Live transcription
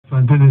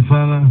Asanteni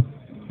sana.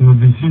 You will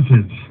be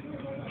seated.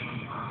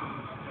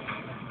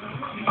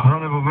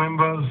 Honorable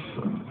members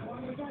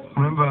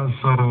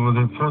of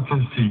the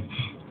protest seat,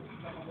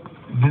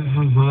 this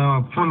is now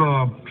a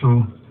follow-up to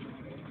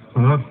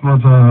what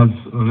Mother has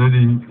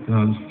already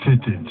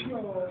stated.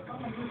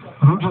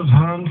 Ruto's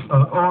hands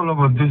are all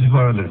over this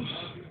violence.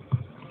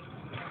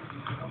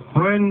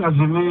 When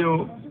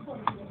Azimio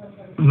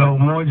La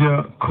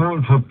Umoja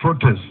called for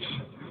protests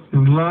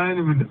in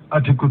line with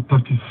Article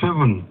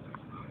 37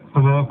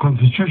 of our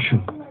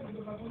Constitution,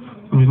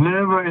 we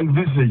never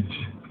envisaged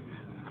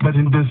that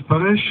in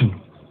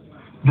desperation,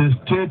 the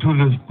state will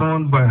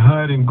respond by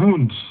hiring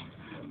goons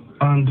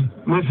and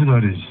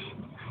mercenaries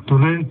to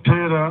rain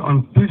terror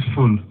on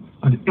peaceful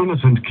and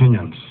innocent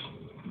Kenyans.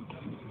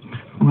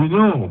 We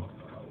know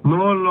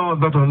no law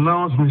that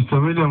allows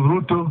Mr. William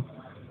Ruto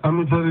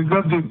and Mr.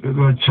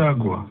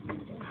 Gathagua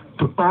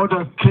to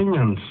order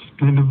Kenyans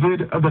to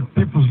invade other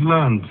people's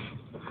lands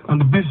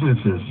and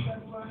businesses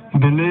in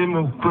the name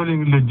of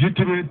quelling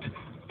legitimate,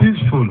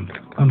 peaceful,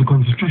 and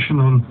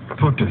constitutional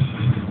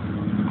protests.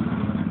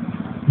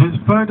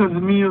 Despite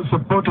Azimio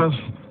supporters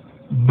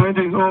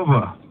bending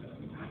over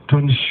to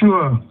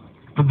ensure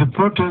that the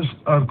protests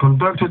are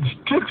conducted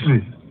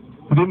strictly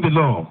within the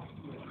law,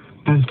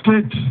 the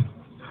state,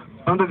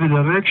 under the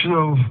direction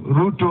of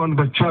Ruto and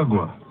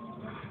Gathagua,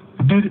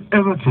 did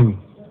everything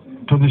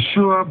to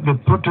ensure the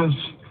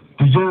protests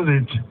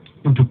degenerate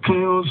into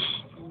chaos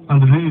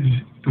and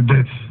lead to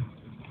death.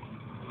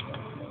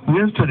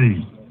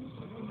 Yesterday,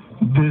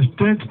 the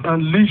state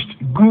unleashed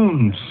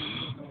goons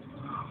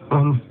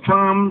on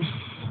farms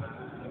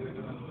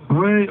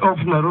way off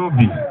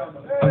Nairobi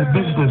and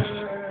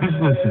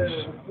businesses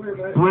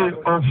way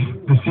off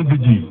the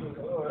CBD.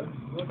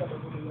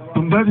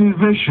 In that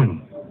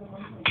invasion,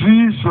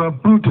 trees were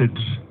uprooted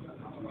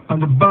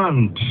and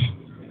burned,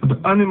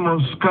 and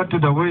animals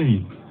scattered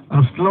away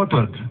and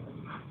slaughtered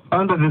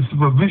under the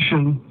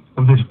supervision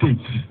of the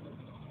state.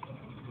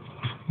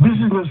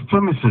 Business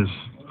premises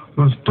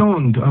were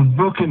stoned and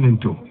broken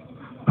into,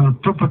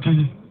 and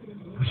property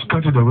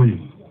scattered away.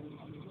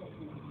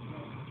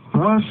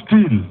 Worse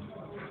still,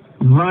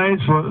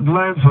 lives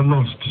were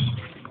lost.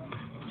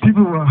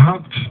 People were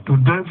hacked to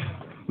death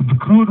with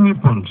crude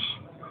weapons,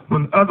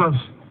 while others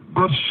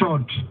got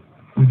shot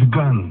with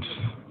guns.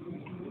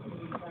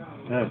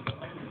 Yes.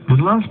 The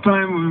last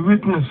time we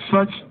witnessed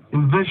such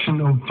invasion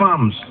of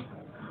farms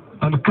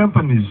and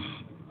companies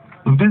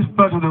in this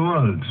part of the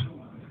world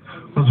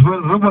was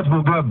when Robert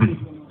Mugabe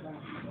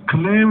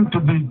claimed to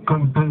be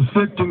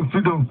compensating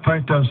freedom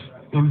fighters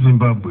in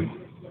Zimbabwe.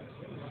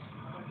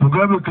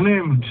 Mugabe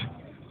claimed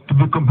to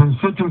be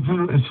compensating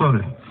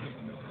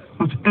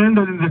which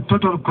ended in the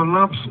total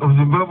collapse of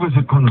Zimbabwe's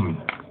economy.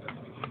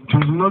 It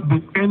will not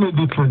be any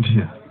different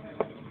here.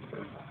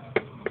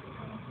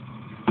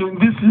 In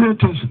this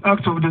latest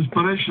act of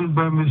desperation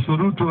by Mr.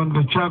 Ruto and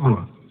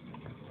Gathagua,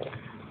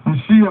 we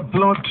see a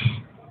plot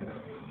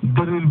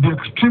that will be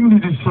extremely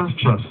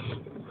disastrous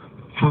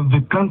for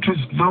the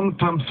country's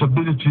long-term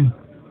stability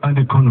and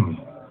economy.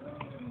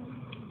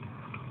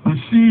 We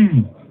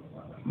see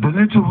the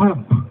little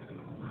hope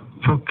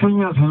for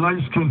Kenya's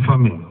large-scale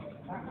farming.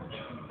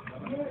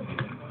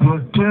 We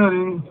are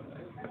tearing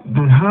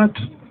the heart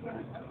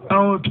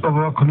out of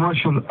our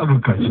commercial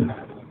agriculture.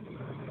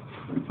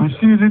 We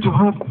see little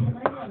hope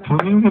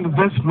for new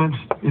investments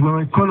in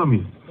our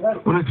economy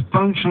or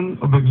expansion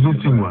of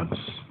existing ones.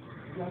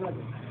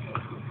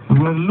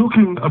 We are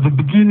looking at the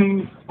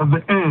beginning of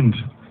the end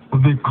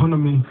of the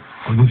economy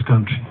of this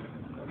country.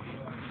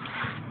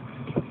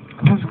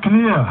 It is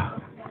clear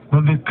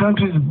that the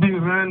country is being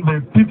run by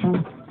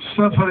people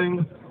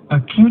suffering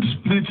acute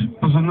split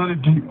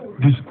personality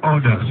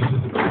disorders.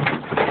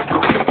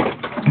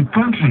 The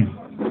country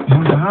is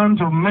in the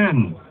hands of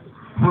men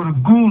who are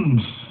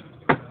goons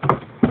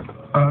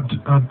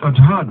at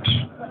heart,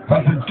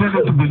 but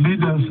pretending to be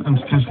leaders and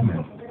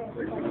statesmen.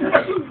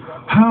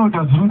 How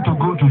does Ruto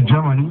go to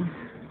Germany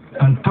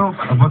and talk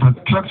about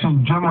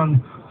attracting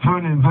German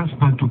foreign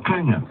investment to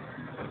Kenya,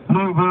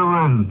 knowing very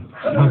well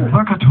that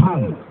back at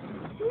home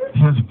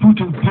he has put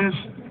in place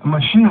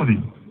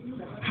machinery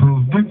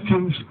for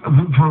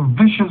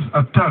vicious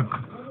attack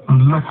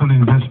on local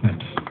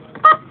investments?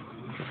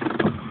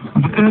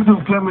 In the age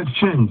of climate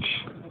change,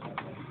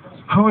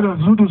 how does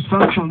Ruto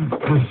sanction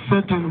the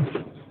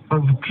setting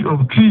of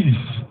trees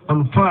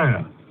on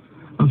fire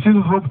and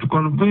still hope to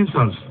convince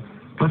us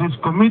that it's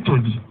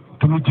committed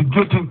to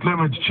mitigating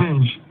climate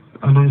change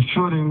and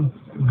ensuring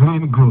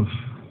green growth?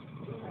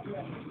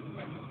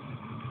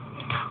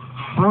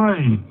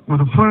 Why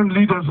would foreign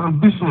leaders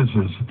and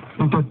businesses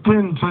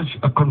entertain such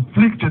a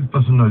conflicted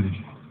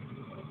personality?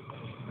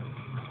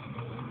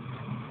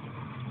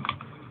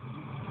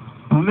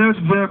 Let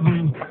there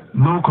be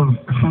no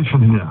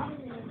confusion here.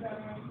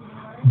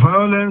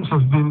 Violence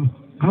has been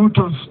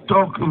Ruto's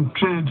stock in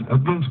trade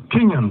against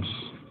Kenyans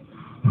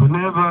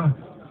whenever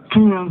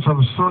Kenyans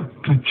have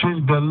sought to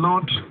change their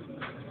lot,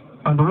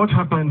 and what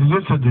happened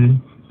yesterday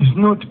is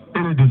not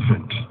any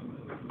different.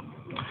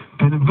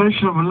 The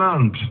invasion of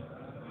land,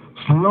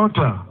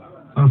 slaughter,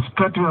 and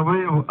scattering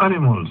away of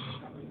animals,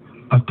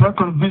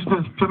 attack on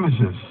business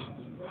premises,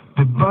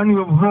 the burning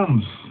of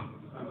homes,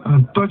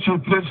 and touching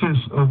places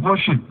of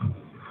worship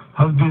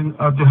has been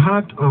at the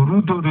heart of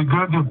Ruto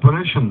regarding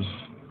operations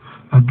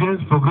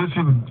against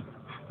progressive,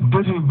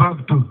 dating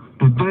back to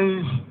the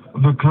days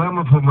of the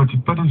clamor for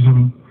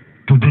multipartyism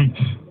to date.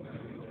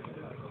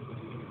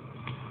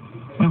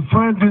 You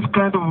find this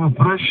kind of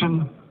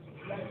operation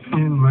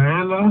in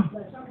Raila,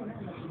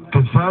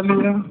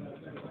 Thessalia,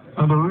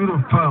 and the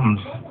Ruto farms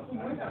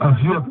as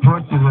we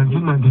approach the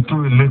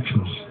 1992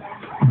 elections.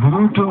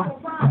 Ruto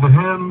at the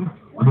helm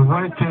of the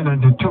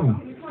YK-92,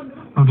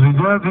 and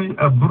Rigathi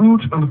a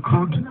brute and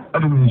crude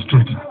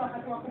administrator.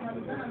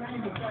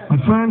 We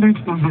find it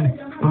in the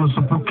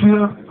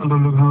Olosopokia and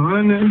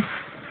Ologurene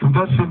in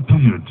that same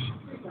period.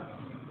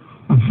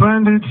 We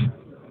find it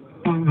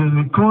in the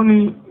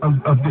Likoni at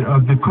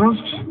the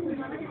coast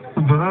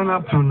in the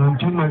run-up to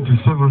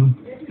 1997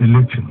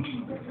 elections.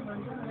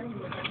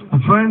 We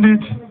find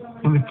it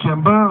in the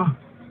Kiambaa,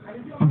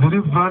 in the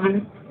Rift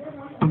Valley,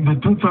 in the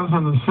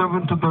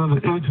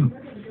 2007-2008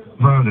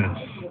 violence.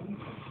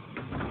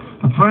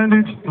 We find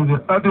it in the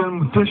Aden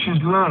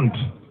Muteshi's land,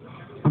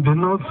 in the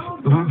North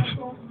Rift,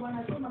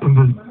 in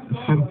the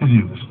same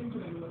period.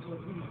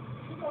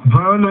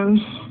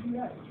 Violence,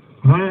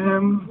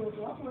 mayhem,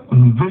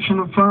 invasion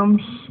of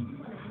farms,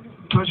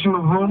 trashing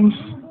of homes,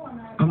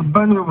 and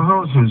burning of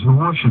houses of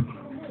worship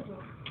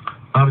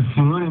are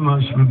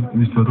synonymous with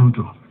Mr.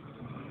 Ruto.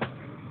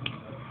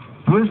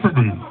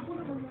 Yesterday,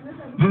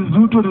 this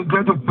Ruto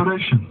regard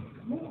operation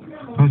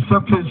will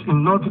surface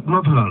in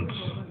Northlands,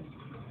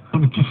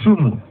 in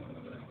Kisumu,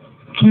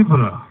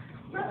 Kibra,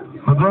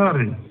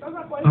 Mathare,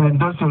 and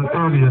industrial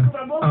area,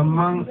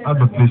 among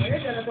other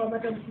places.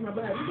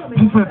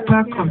 This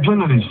attack of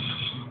journalists,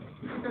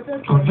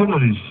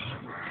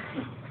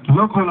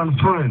 local and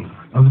foreign,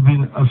 has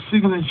been a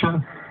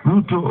signature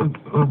Ruto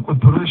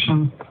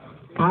operation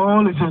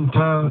all its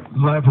entire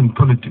life in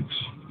politics.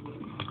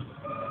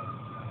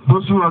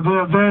 Those who were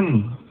there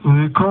then will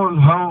recall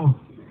how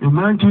in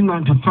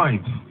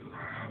 1995,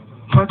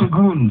 party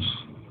goons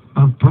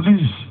and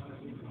police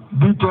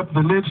beat up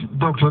the late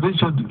Dr.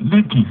 Richard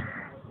Leakey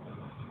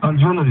and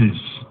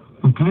journalists,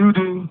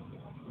 including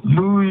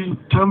Louis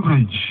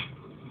Tambridge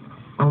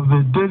of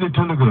the Daily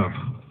Telegraph,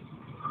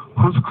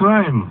 whose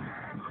crime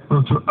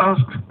was to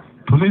ask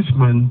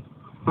policemen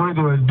why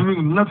they were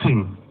doing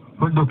nothing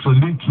when Dr.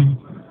 Leakey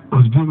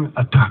was being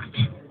attacked.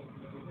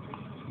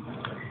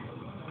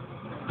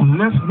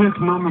 Let's make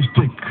no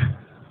mistake.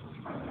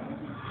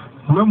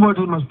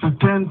 Nobody must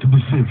pretend to be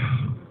safe.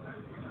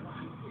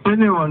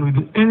 Anyone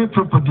with any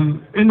property,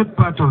 any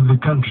part of the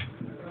country,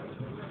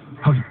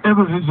 has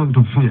every reason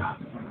to fear.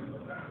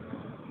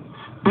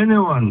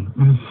 Anyone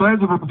with a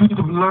sizable bit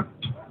of land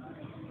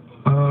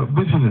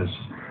business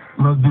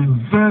must be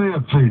very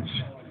afraid.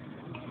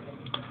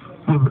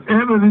 We have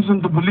every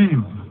reason to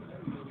believe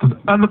that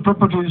other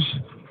properties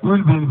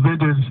will be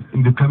invaded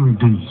in the coming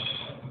days.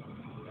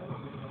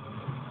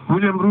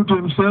 William Ruto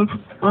himself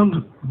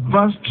owned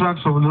vast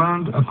tracts of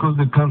land across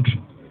the country,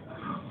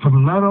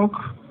 from Narok,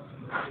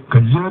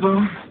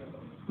 Kajiado,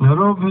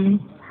 Nairobi,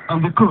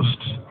 and the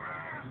coast.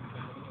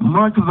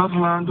 Much of that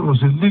land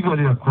was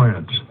illegally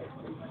acquired.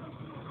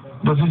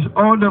 Does his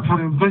order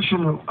for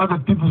invasion of other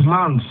people's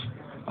lands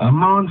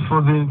amount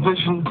for the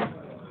invasion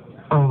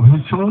of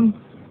his own?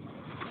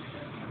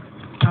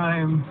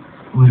 Time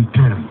will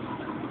tell.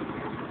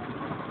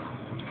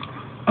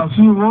 As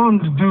we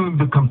warned during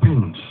the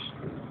campaigns,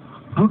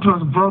 Ruto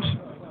has brought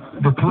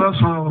the class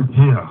war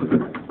here.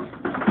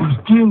 He's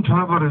keen to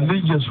have a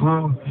religious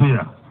war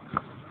here.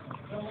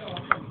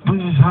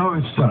 This is how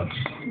it starts.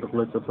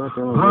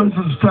 Once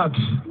it starts,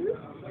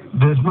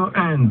 there's no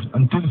end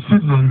until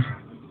citizens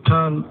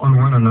turn on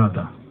one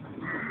another.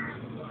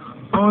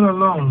 All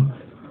along,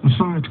 we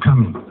saw it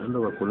coming.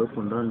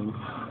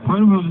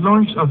 When we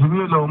launched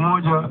Azimio la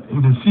Umoja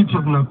in the city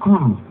of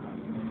Nakuru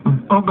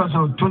in August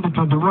of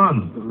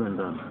 2021,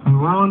 we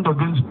warned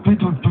against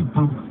pitting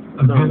people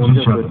against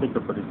each other.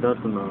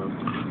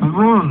 We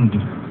warned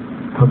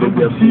against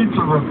the seeds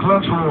of a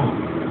class war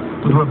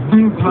that were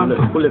being planted,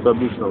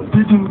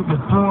 pitting the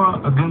poor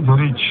against the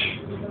rich,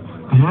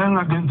 the young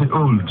against the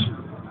old,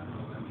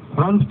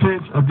 one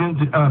faith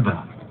against the other,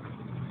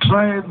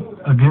 tribe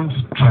against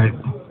tribe.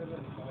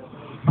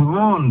 We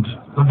warned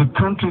that the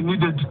country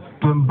needed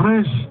to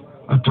embrace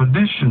a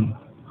tradition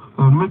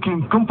of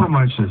making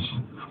compromises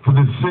for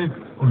the sake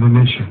of the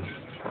nation.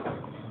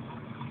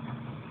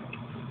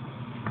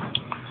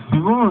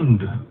 We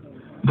warned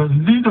that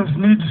leaders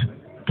need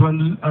to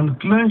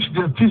unclench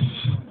their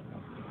fists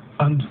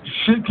and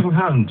shaking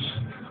hands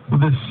for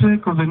the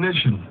sake of the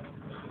nation,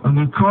 and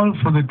we call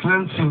for the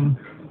cleansing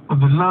of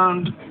the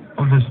land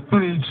of the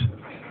spirit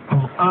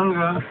of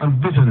anger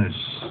and bitterness,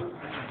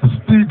 the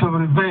spirit of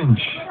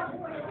revenge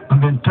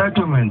and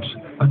entitlement,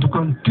 and to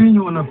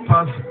continue on a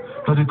path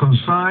that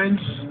reconciles,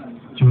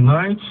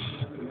 unites,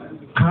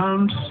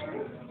 calms,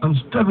 and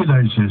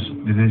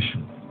stabilizes the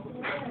nation.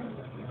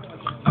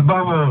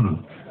 Above all,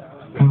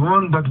 we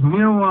want that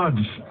mere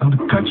words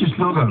and catchy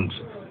slogans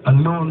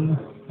alone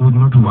would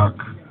not work.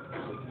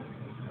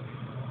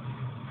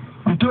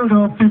 We told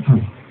our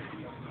people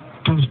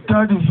to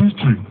study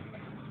history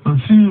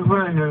and see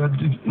where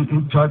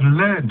it had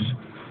led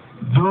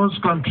those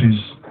countries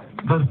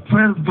that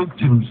fell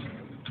victims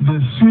to the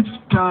sweet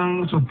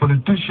tongues of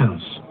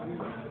politicians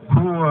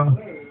who were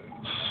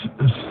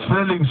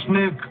selling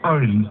snake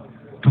oil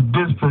to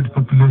desperate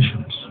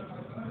populations.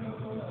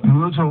 We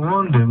also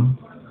warned them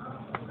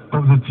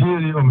of the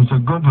theory of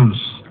Mr. Goebbels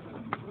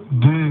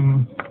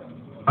during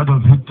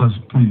Adolf Hitler's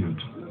period.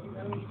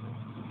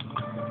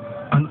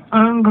 An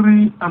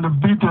angry and a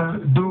bitter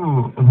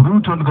duo of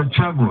Ruto and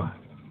Gathagua,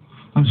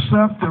 who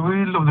served the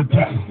will of the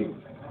people,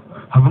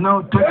 have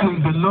now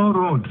taken the low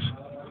road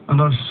and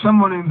are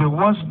summoning the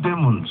worst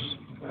demons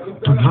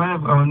to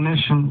drive our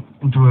nation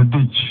into a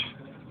ditch.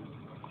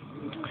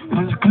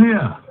 It is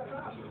clear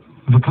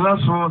the class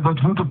war that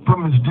Ruto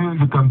promised during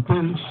the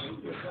campaigns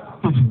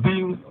is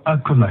being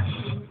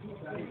actualized.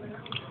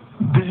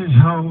 This is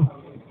how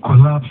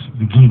collapse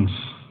begins.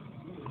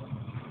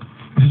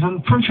 It is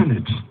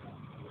unfortunate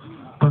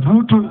that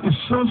Ruto is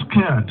so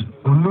scared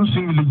of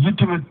losing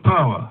legitimate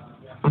power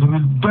that he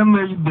will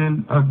damage the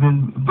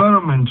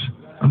environment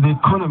and the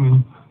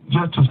economy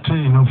just to stay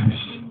in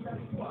office.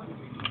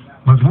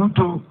 But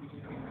Ruto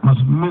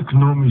must make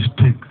no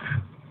mistake.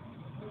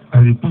 I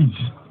repeat,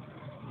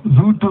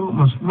 Ruto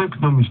must make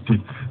no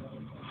mistake.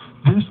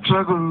 This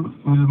struggle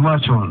will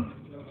march on,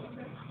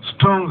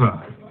 stronger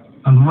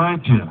and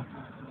mightier,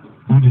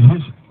 with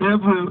his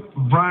every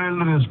vile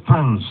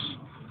response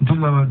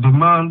until our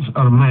demands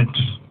are met.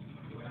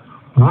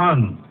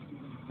 1,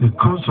 the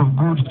cost of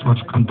goods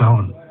must come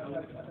down.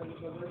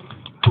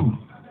 2,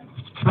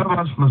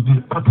 servers must be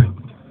opened.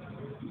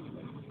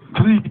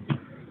 3,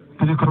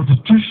 the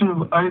constitution of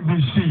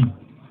IBC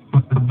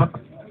must be backed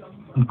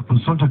and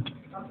consulted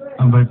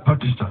and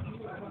bipartisan.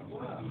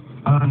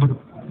 And the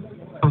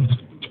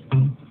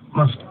constitution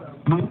must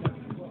be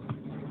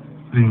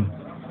the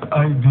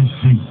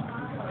IBC.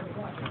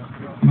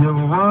 We have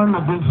won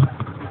against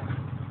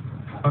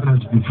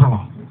violence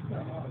before.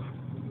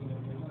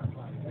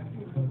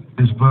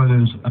 This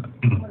violence,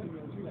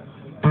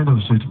 end of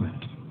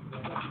statement.